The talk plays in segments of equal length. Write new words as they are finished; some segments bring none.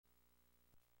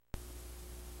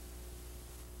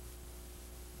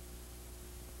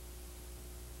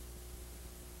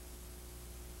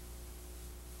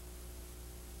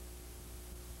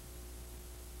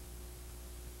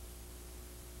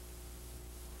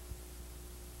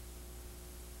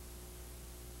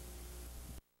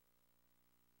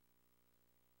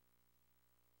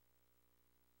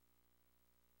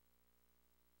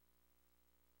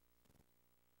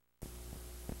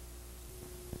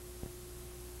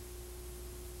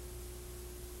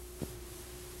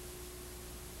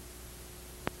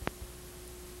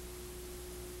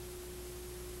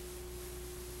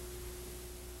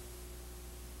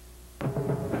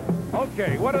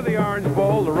Okay, what do the Orange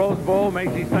Bowl, the Rose Bowl,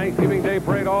 Macy's Thanksgiving Day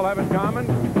Parade all have in common?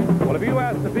 Well, if you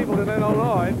ask the people in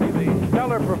Illinois, it'd be the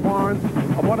stellar performance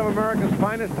of one of America's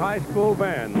finest high school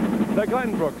bands, the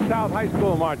Glenbrook South High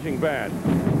School Marching Band.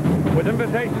 With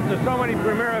invitations to so many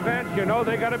premier events, you know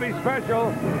they got to be special.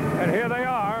 And here they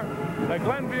are, the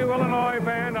Glenview, Illinois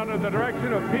Band under the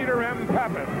direction of Peter M.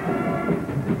 Pappas.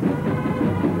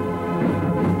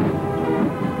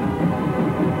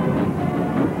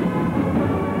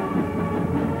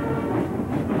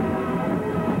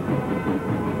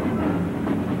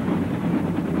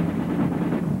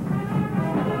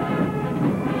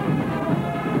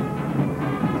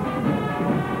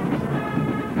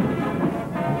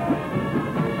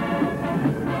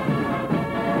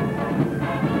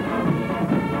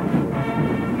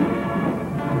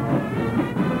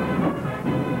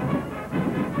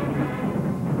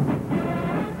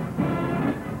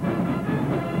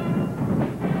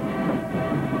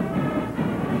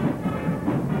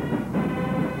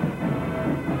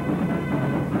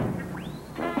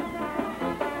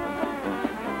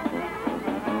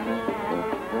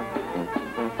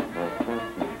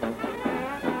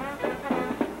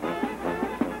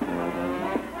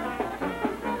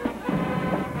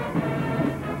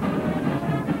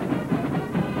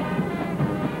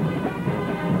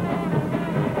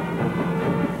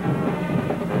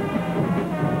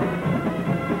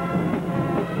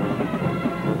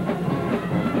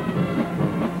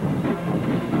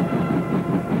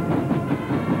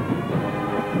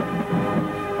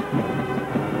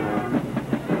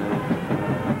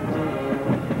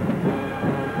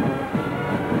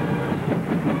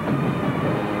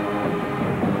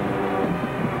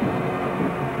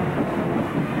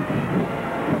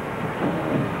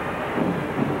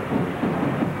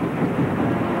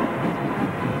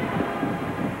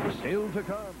 To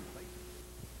come.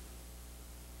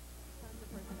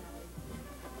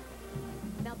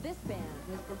 Now this band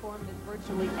has performed in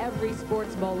virtually every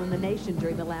sports bowl in the nation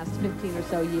during the last 15 or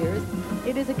so years.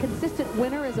 It is a consistent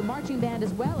winner as a marching band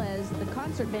as well as the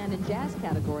concert band and jazz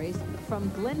categories. From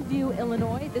Glenview,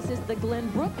 Illinois, this is the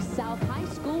Glenbrook South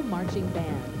High School Marching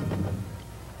Band.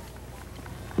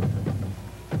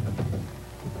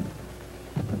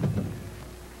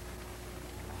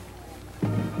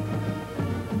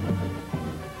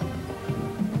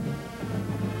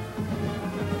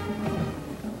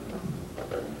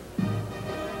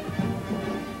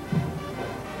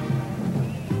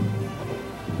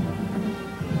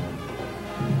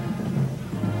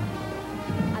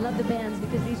 I love the bands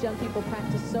because these young people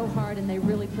practice so hard and they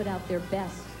really put out their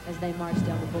best as they march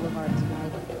down the boulevard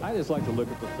tonight. I just like to look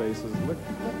at the faces, look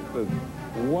at the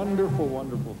wonderful,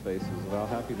 wonderful faces, and how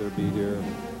happy they'll be here.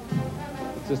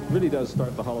 It just really does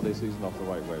start the holiday season off the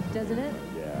right way. Doesn't it?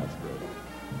 Yeah, that's great.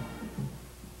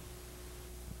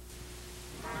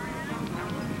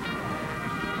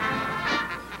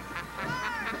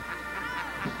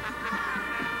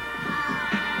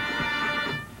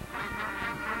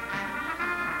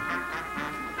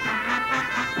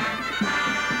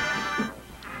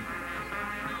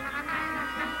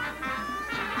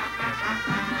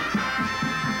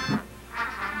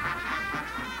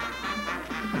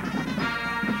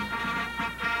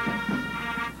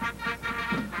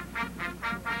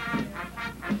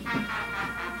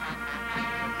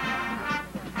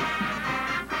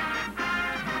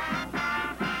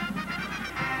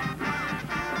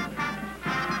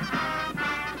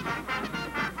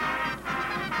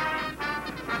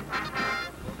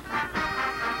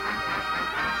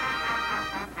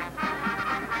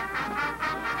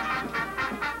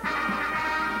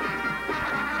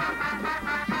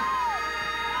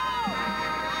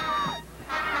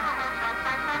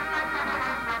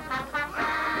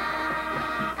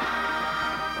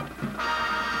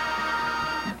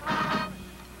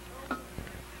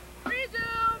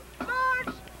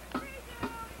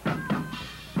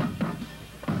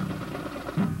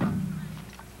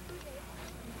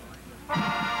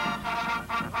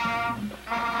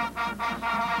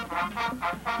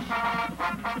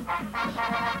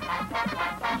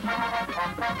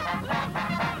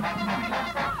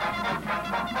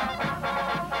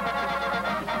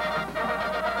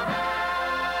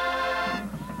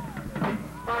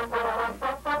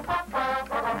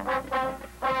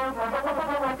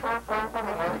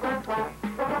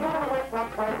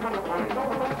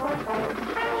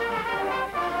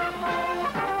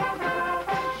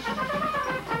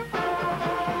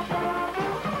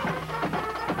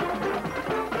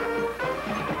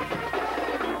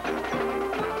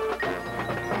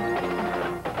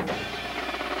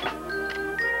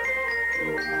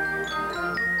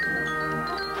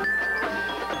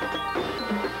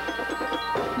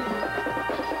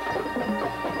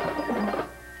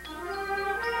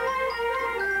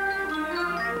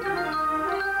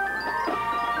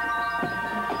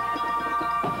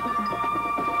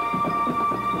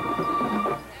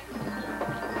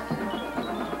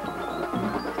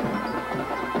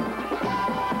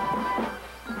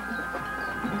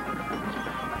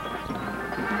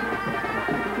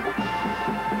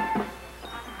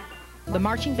 the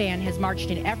marching band has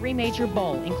marched in every major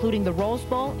bowl, including the Rose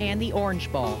Bowl and the Orange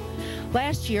Bowl.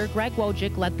 Last year, Greg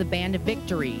Wojcik led the band to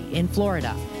victory in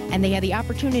Florida, and they had the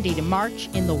opportunity to march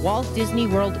in the Walt Disney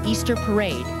World Easter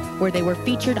Parade, where they were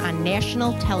featured on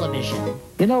national television.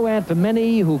 You know, Ann, for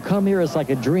many who come here, it's like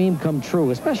a dream come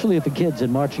true, especially for kids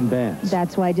in marching bands.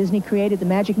 That's why Disney created the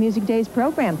Magic Music Days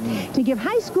program, to give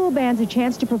high school bands a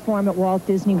chance to perform at Walt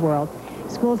Disney World.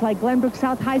 Schools like Glenbrook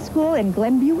South High School and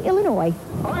Glenview, Illinois.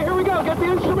 All right, here we go. Get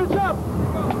the instruments up.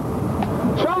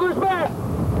 Shoulders back.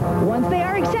 Once they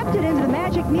are accepted into the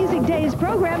Magic Music Days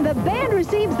program, the band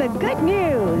receives the good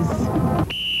news.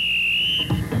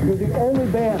 You're the only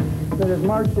band that has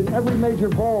marched in every major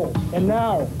bowl, and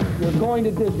now you're going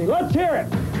to Disney. Let's hear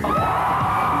it! All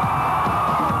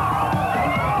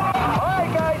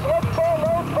right, guys, let's go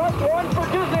load bus one for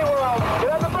Disney World.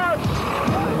 Get on the bus.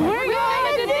 We're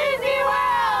going to Disney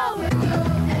World!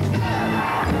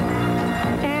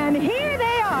 And here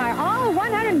they are, all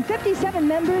 157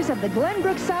 members of the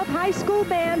Glenbrook South High School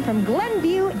Band from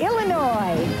Glenview,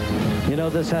 Illinois. You know,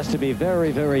 this has to be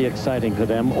very, very exciting for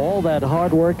them. All that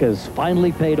hard work has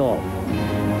finally paid off.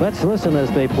 Let's listen as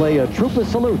they play a Trooper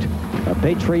Salute, a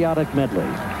patriotic medley.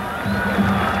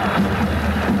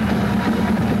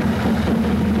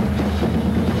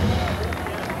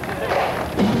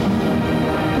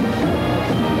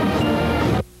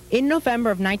 In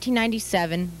November of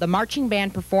 1997, the marching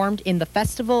band performed in the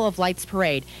Festival of Lights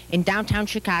Parade in downtown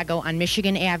Chicago on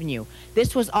Michigan Avenue.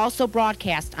 This was also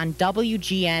broadcast on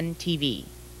WGN TV.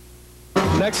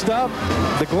 Next up,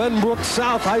 the Glenbrook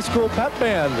South High School Pep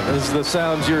Band is the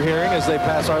sounds you're hearing as they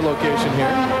pass our location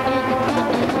here.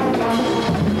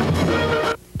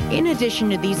 In addition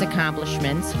to these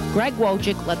accomplishments, Greg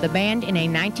Wojcik led the band in a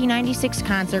 1996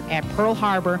 concert at Pearl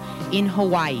Harbor in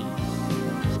Hawaii.